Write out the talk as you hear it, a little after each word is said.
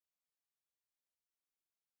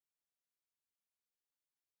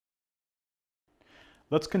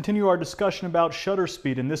Let's continue our discussion about shutter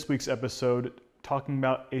speed in this week's episode, talking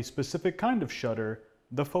about a specific kind of shutter,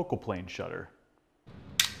 the focal plane shutter.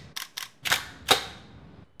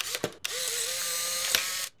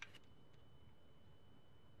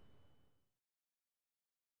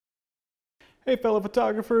 Hey fellow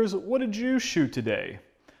photographers, what did you shoot today?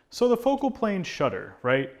 So the focal plane shutter,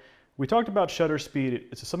 right? We talked about shutter speed.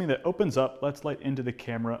 It's something that opens up, lets light into the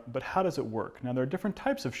camera, but how does it work? Now there are different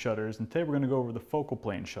types of shutters, and today we're going to go over the focal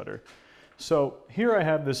plane shutter. So here I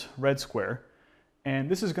have this red square, and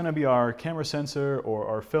this is going to be our camera sensor or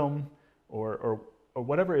our film or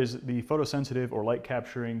whatever is the photosensitive or light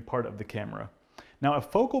capturing part of the camera. Now a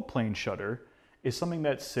focal plane shutter is something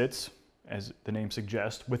that sits, as the name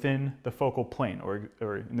suggests, within the focal plane, or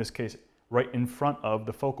in this case, right in front of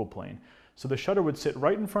the focal plane. So the shutter would sit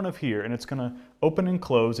right in front of here, and it's going to open and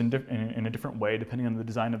close in a different way depending on the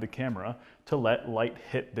design of the camera to let light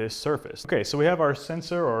hit this surface. Okay, so we have our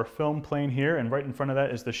sensor or film plane here, and right in front of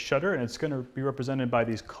that is the shutter, and it's going to be represented by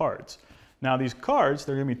these cards. Now these cards,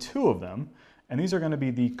 there are going to be two of them, and these are going to be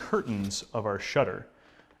the curtains of our shutter.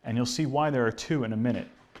 And you'll see why there are two in a minute.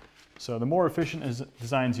 So the more efficient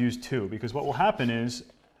designs use two, because what will happen is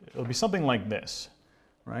it'll be something like this,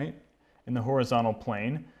 right? In the horizontal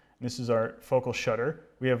plane. This is our focal shutter.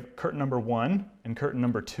 We have curtain number 1 and curtain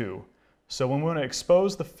number 2. So when we want to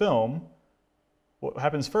expose the film, what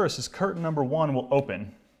happens first is curtain number 1 will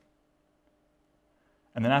open.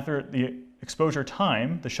 And then after the exposure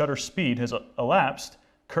time, the shutter speed has elapsed,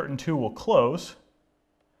 curtain 2 will close.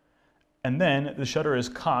 And then the shutter is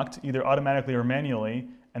cocked either automatically or manually,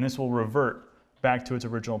 and this will revert back to its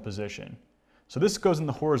original position. So this goes in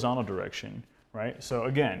the horizontal direction, right? So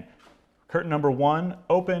again, curtain number 1,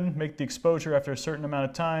 open, make the exposure after a certain amount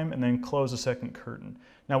of time, and then close the second curtain.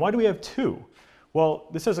 Now, why do we have two? Well,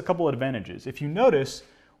 this has a couple of advantages. If you notice,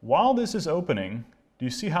 while this is opening, do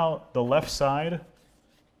you see how the left side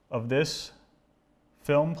of this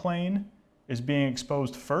film plane is being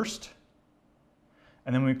exposed first?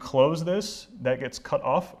 And then when we close this, that gets cut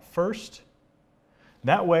off first.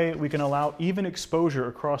 That way, we can allow even exposure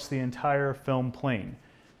across the entire film plane.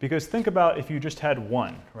 Because think about if you just had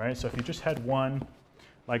one, right? So if you just had one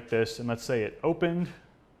like this, and let's say it opened,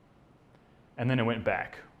 and then it went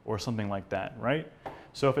back, or something like that, right?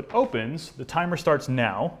 So if it opens, the timer starts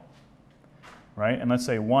now, right? And let's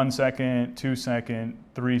say 1 second, 2 second,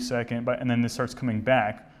 3 second, and then this starts coming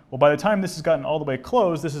back. Well, by the time this has gotten all the way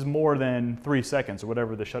closed, this is more than 3 seconds, or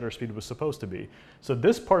whatever the shutter speed was supposed to be. So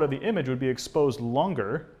this part of the image would be exposed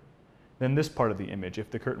longer than this part of the image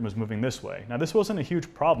if the curtain was moving this way. Now this wasn't a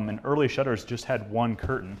huge problem, and early shutters just had one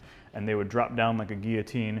curtain and they would drop down like a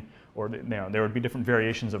guillotine, or there would be different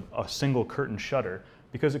variations of a single curtain shutter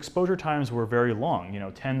because exposure times were very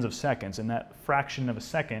long, tens of seconds, and that fraction of a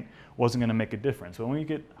second wasn't going to make a difference. But when you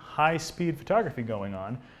get high speed photography going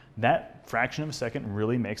on, that fraction of a second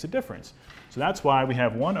really makes a difference. So that's why we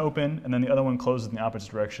have one open and then the other one closes in the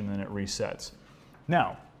opposite direction and then it resets.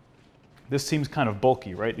 Now, this seems kind of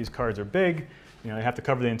bulky, right? These cards are big, they have to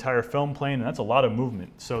cover the entire film plane, and that's a lot of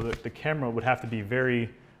movement. So the camera would have to be very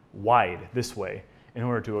wide this way in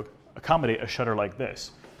order to accommodate a shutter like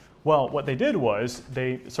this. Well, what they did was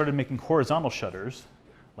they started making horizontal shutters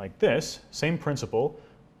like this, same principle,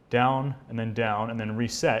 down and then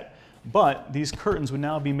reset, but these curtains would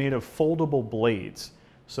now be made of foldable blades.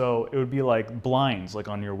 So it would be like blinds, like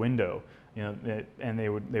on your window. And they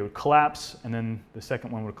would collapse, and then the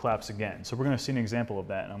second one would collapse again. So we're going to see an example of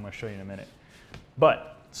that, and I'm going to show you in a minute.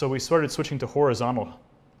 So we started switching to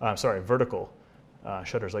vertical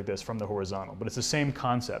shutters like this from the horizontal, but it's the same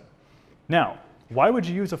concept. Now, why would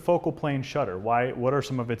you use a focal plane shutter? What are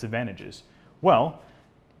some of its advantages? Well,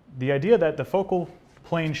 the idea that the focal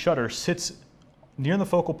plane shutter sits near the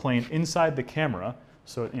focal plane inside the camera,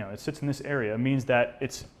 so it sits in this area, means that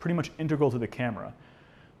it's pretty much integral to the camera,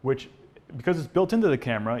 which because it's built into the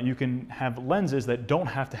camera, you can have lenses that don't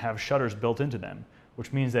have to have shutters built into them,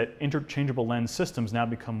 which means that interchangeable lens systems now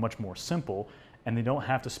become much more simple, and they don't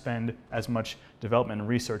have to spend as much development and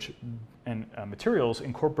research and materials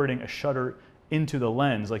incorporating a shutter into the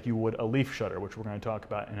lens like you would a leaf shutter, which we're going to talk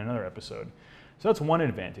about in another episode. So that's one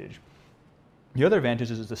advantage. The other advantage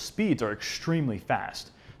is the speeds are extremely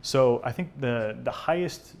fast. So I think the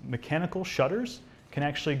highest mechanical shutters can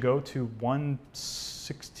actually go to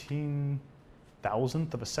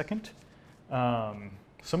 1/16,000th of a second.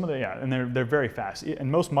 Some of the, and they're very fast. And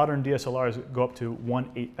most modern DSLRs go up to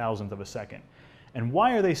 1/8,000th of a second. And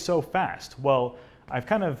why are they so fast? Well, I've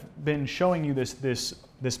kind of been showing you this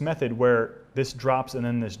method where this drops and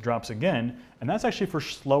then this drops again, and that's actually for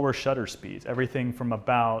slower shutter speeds, everything from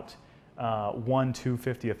about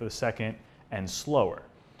 1/250th of a second and slower.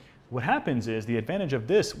 What happens is the advantage of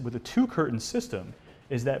this with a 2-curtain system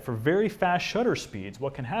is that for very fast shutter speeds,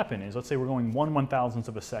 what can happen is, let's say we're going 1/1000th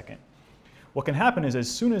of a second. What can happen is as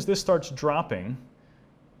soon as this starts dropping,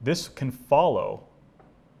 this can follow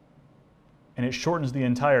and it shortens the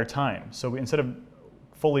entire time. So instead of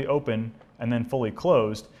fully open and then fully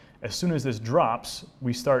closed, as soon as this drops,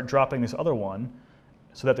 we start dropping this other one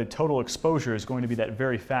so that the total exposure is going to be that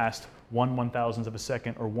very fast 1/1000th of a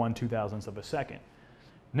second or 1/2000th of a second.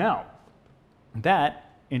 Now,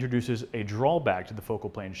 that introduces a drawback to the focal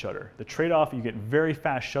plane shutter. The trade-off, you get very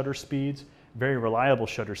fast shutter speeds, very reliable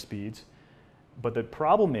shutter speeds, but the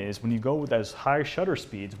problem is when you go with those high shutter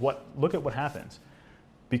speeds, look at what happens.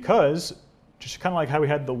 Because, just kind of like how we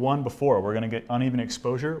had the one before, we're going to get uneven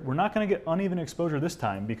exposure. We're not going to get uneven exposure this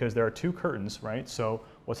time because there are 2 curtains, right? So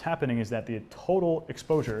what's happening is that the total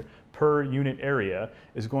exposure per unit area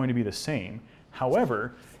is going to be the same.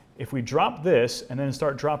 However, if we drop this and then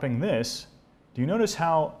start dropping this, do you notice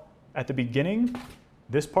how at the beginning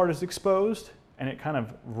this part is exposed and it kind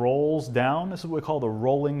of rolls down? This is what we call the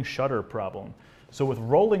rolling shutter problem. So with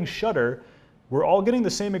rolling shutter, we're all getting the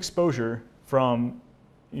same exposure from,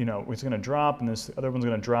 it's going to drop and this other one's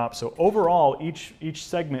going to drop. So overall, each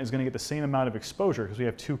segment is going to get the same amount of exposure because we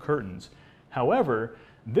have 2 curtains. However,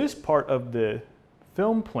 this part of the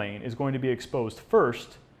film plane is going to be exposed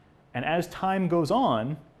first, and as time goes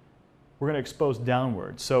on, we're going to expose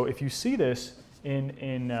downward. So if you see this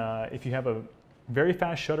if you have a very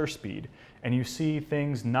fast shutter speed and you see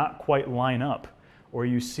things not quite line up, or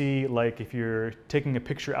you see, like if you're taking a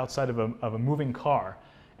picture outside of a moving car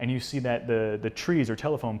and you see that the trees or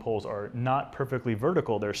telephone poles are not perfectly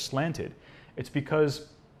vertical, they're slanted, it's because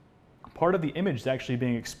part of the image is actually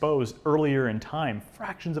being exposed earlier in time,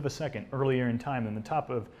 fractions of a second earlier in time than the top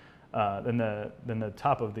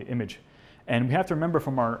of the image. And we have to remember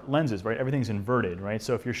from our lenses, right, everything's inverted, right?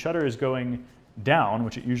 So if your shutter is going down,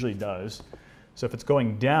 which it usually does, so if it's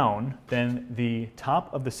going down, then the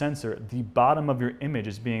top of the sensor, the bottom of your image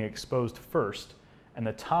is being exposed first, and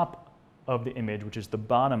the top of the image, which is the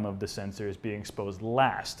bottom of the sensor, is being exposed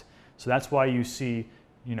last. So that's why you see,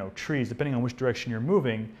 trees, depending on which direction you're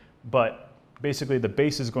moving, but basically the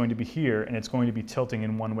base is going to be here, and it's going to be tilting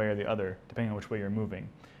in one way or the other, depending on which way you're moving.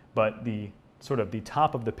 But the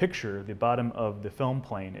top of the picture, the bottom of the film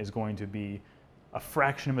plane, is going to be a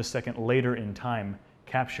fraction of a second later in time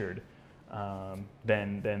captured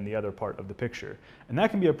than the other part of the picture. And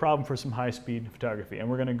that can be a problem for some high-speed photography, and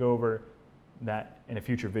we're going to go over that in a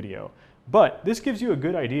future video. But this gives you a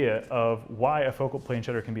good idea of why a focal plane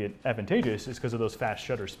shutter can be advantageous, is because of those fast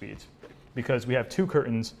shutter speeds. Because we have 2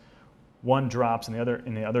 curtains, one drops and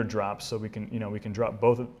the other drops, so we can drop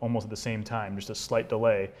both almost at the same time, just a slight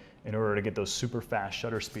delay, in order to get those super fast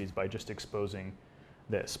shutter speeds by just exposing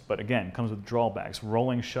this. But again, it comes with drawbacks,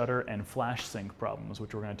 rolling shutter and flash sync problems,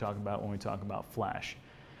 which we're going to talk about when we talk about flash.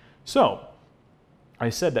 So I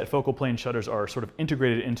said that focal plane shutters are sort of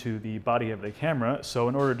integrated into the body of the camera. So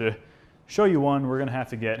in order to show you one, we're going to have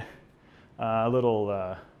to get a little,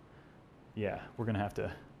 we're going to have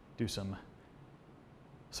to do some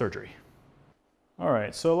surgery. All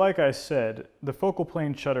right, so like I said, the focal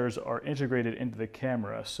plane shutters are integrated into the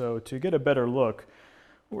camera. So to get a better look,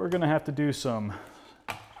 we're going to have to do some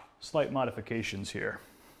slight modifications here.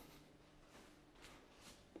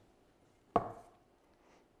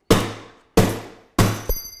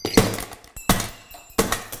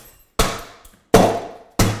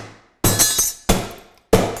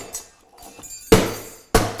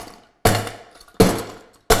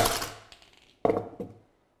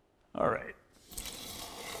 All right.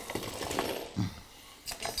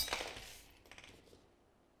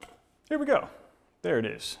 Here we go. There it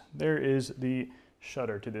is. There is the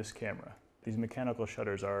shutter to this camera. These mechanical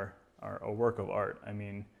shutters are a work of art. I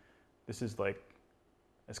mean, this is like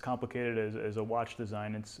as complicated as a watch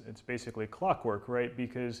design. It's basically clockwork, right?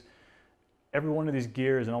 Because every one of these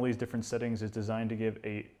gears and all these different settings is designed to give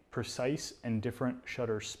a precise and different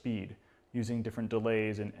shutter speed using different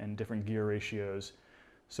delays and different gear ratios.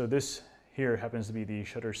 So this here happens to be the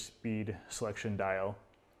shutter speed selection dial.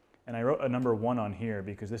 And I wrote a number 1 on here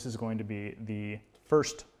because this is going to be the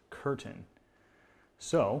first curtain.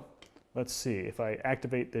 So let's see, if I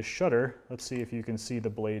activate this shutter, let's see if you can see the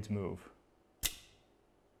blades move. Did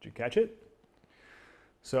you catch it?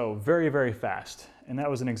 So very, very fast. And that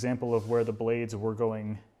was an example of where the blades were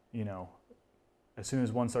going, as soon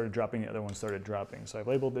as one started dropping, the other one started dropping. So I've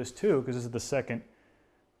labeled this 2 because this is the second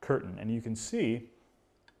curtain. And you can see,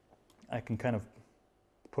 I can kind of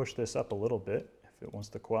push this up a little bit if it wants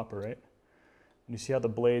to cooperate. And you see how the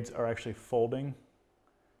blades are actually folding?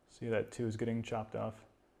 See that 2 is getting chopped off?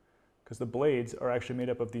 because the blades are actually made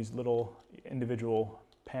up of these little individual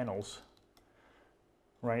panels,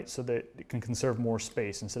 right? So that it can conserve more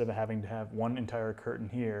space instead of having to have one entire curtain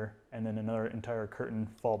here and then another entire curtain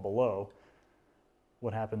fall below.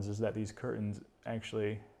 What happens is that these curtains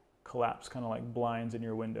actually collapse, kind of like blinds in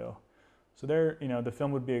your window. So there, you know, the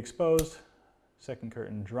film would be exposed, second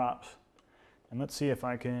curtain drops. And let's see if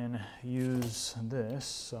I can use this.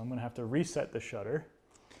 So I'm gonna have to reset the shutter.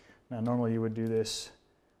 Now normally you would do this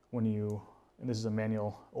when and this is a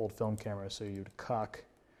manual old film camera, so you'd cock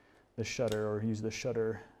the shutter or use the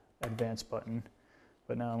shutter advance button.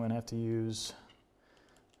 But now I'm gonna have to use,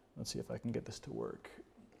 let's see if I can get this to work.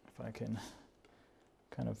 If I can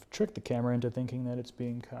kind of trick the camera into thinking that it's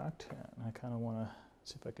being cocked. And I kind of wanna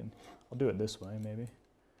see if I can, I'll do it this way maybe.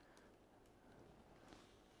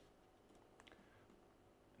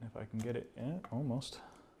 And if I can get it, yeah, almost.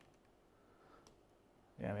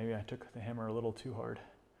 Yeah, maybe I took the hammer a little too hard.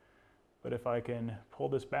 But if I can pull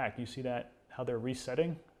this back, you see that, how they're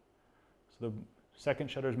resetting? So the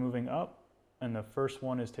second shutter is moving up and the first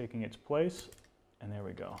one is taking its place. And there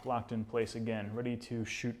we go, locked in place again, ready to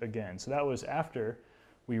shoot again. So that was after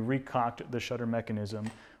we recocked the shutter mechanism.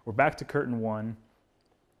 We're back to curtain one.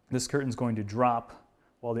 This curtain's going to drop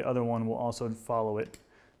while the other one will also follow it.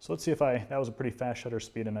 So let's see if that was a pretty fast shutter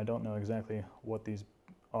speed and I don't know exactly what these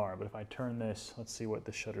are, but if I turn this, let's see what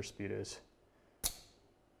the shutter speed is.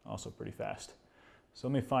 Also pretty fast. So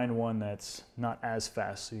let me find one that's not as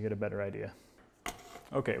fast so you get a better idea.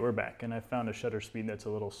 Okay, we're back and I found a shutter speed that's a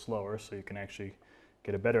little slower so you can actually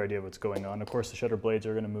get a better idea of what's going on. Of course the shutter blades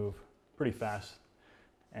are going to move pretty fast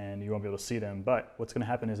and you won't be able to see them, but what's going to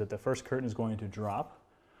happen is that the first curtain is going to drop.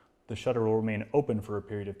 The shutter will remain open for a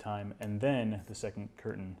period of time and then the second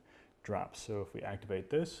curtain drops. So if we activate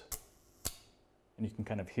this, and you can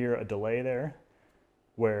kind of hear a delay there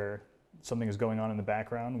where something is going on in the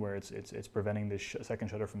background where it's preventing this second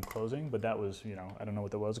shutter from closing, but that was, you know, I don't know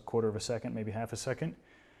what that was, a quarter of a second, maybe half a second.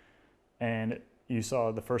 And you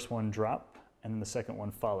saw the first one drop and then the second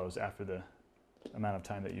one follows after the amount of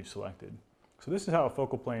time that you've selected. So this is how a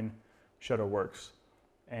focal plane shutter works.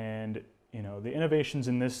 And you know, the innovations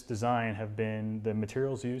in this design have been the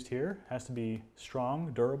materials used here has to be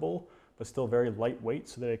strong, durable, but still very lightweight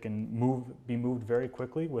so that it can be moved very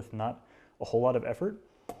quickly with not a whole lot of effort.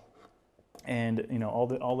 And you know,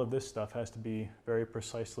 all of this stuff has to be very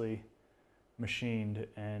precisely machined,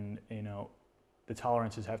 and you know, the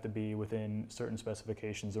tolerances have to be within certain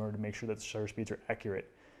specifications in order to make sure that the shutter speeds are accurate.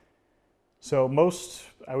 So most,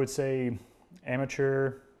 I would say,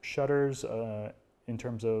 amateur shutters in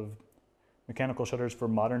terms of mechanical shutters for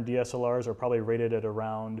modern DSLRs are probably rated at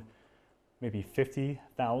around maybe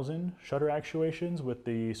 50,000 shutter actuations. With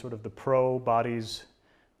the sort of the pro bodies,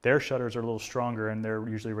 their shutters are a little stronger and they're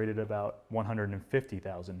usually rated about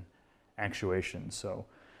 150,000 actuations. So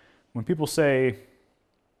when people say,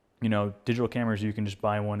 you know, digital cameras, you can just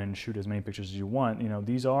buy one and shoot as many pictures as you want, you know,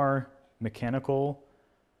 these are mechanical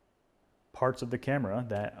parts of the camera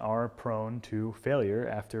that are prone to failure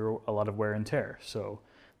after a lot of wear and tear. So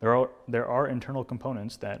there are internal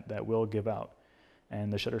components that will give out,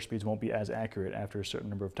 and the shutter speeds won't be as accurate after a certain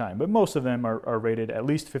number of time. But most of them are rated at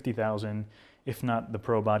least 50,000, if not the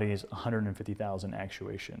pro bodies, 150,000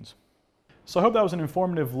 actuations. So I hope that was an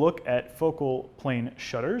informative look at focal plane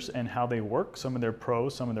shutters and how they work, some of their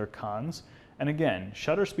pros, some of their cons. And again,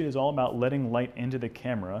 shutter speed is all about letting light into the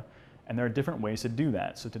camera, and there are different ways to do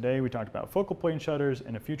that. So today we talked about focal plane shutters.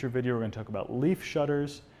 In a future video, we're going to talk about leaf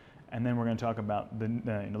shutters. And then we're going to talk about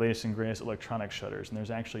the latest and greatest electronic shutters. And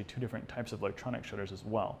there's actually two different types of electronic shutters as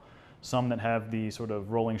well. Some that have the sort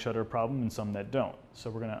of rolling shutter problem and some that don't. So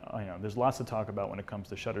we're going to, you know, there's lots to talk about when it comes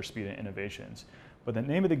to shutter speed and innovations. But the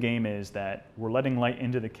name of the game is that we're letting light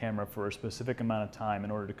into the camera for a specific amount of time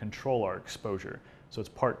in order to control our exposure. So it's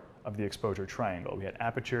part of the exposure triangle. We had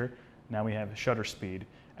aperture, now we have shutter speed,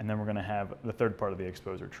 and then we're going to have the third part of the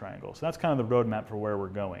exposure triangle. So that's kind of the roadmap for where we're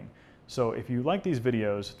going. So if you like these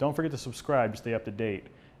videos, don't forget to subscribe to stay up to date.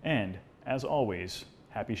 And as always,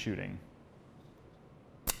 happy shooting.